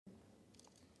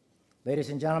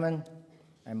Ladies and gentlemen,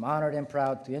 I'm honored and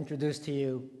proud to introduce to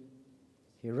you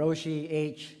Hiroshi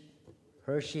H.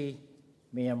 Hershey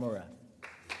Miyamura.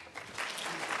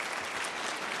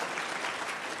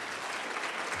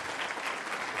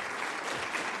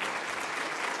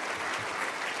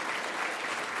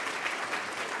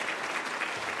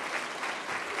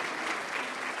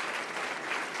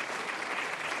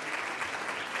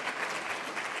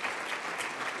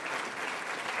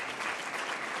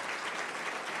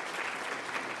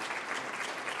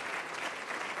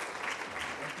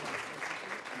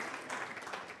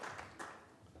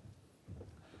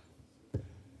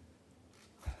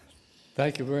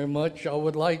 Thank you very much. I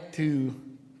would like to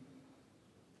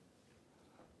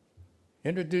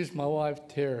introduce my wife,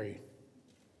 Terry.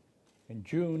 In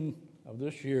June of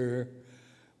this year,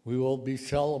 we will be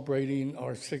celebrating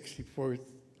our 64th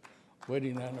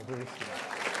wedding anniversary.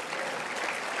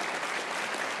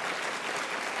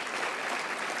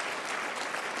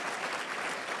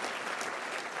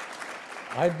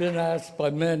 I've been asked by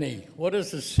many, what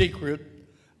is the secret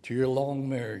to your long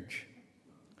marriage?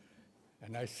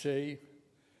 And I say,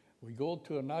 we go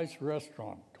to a nice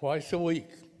restaurant twice a week,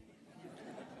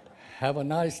 have a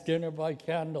nice dinner by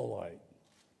candlelight,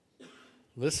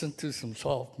 listen to some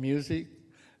soft music,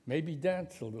 maybe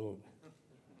dance a little.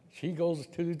 She goes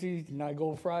Tuesdays and I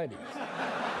go Fridays.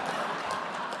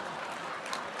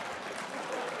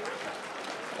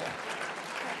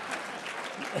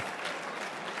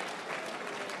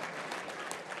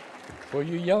 For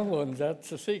you young ones,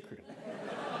 that's the secret.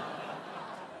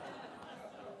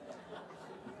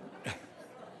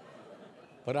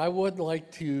 But I would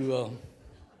like to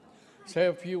say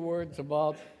a few words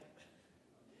about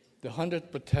the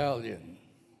 100th Battalion.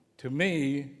 To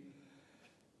me,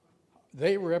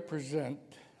 they represent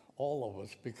all of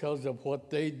us because of what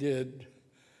they did.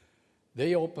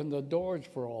 They opened the doors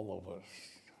for all of us,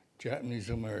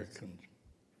 Japanese Americans.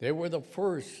 They were the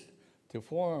first to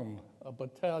form a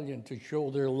battalion to show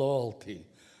their loyalty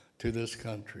to this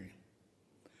country.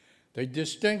 They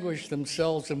distinguished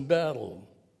themselves in battle,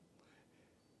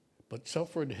 but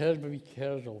suffered heavy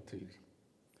casualties.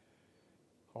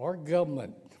 Our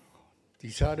government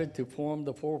decided to form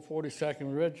the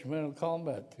 442nd Regimental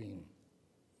Combat Team.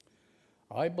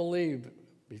 I believe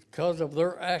because of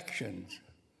their actions,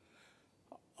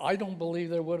 I don't believe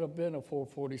there would have been a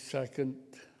 442nd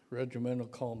Regimental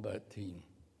Combat Team.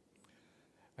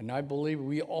 And I believe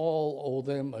we all owe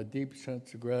them a deep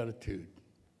sense of gratitude.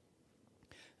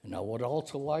 And I would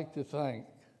also like to thank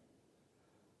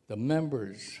the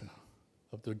members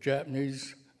of the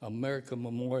Japanese American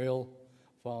Memorial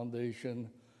Foundation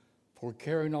for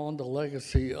carrying on the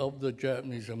legacy of the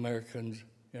Japanese Americans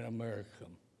in America.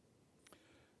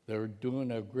 They're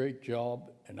doing a great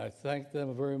job, and I thank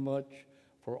them very much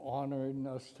for honoring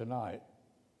us tonight.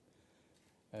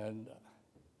 And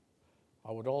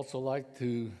I would also like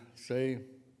to say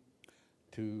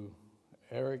to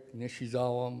Eric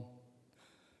Nishizawa,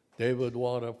 David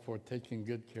Wada for taking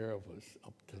good care of us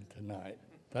up to tonight.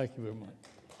 Thank you very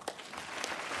much.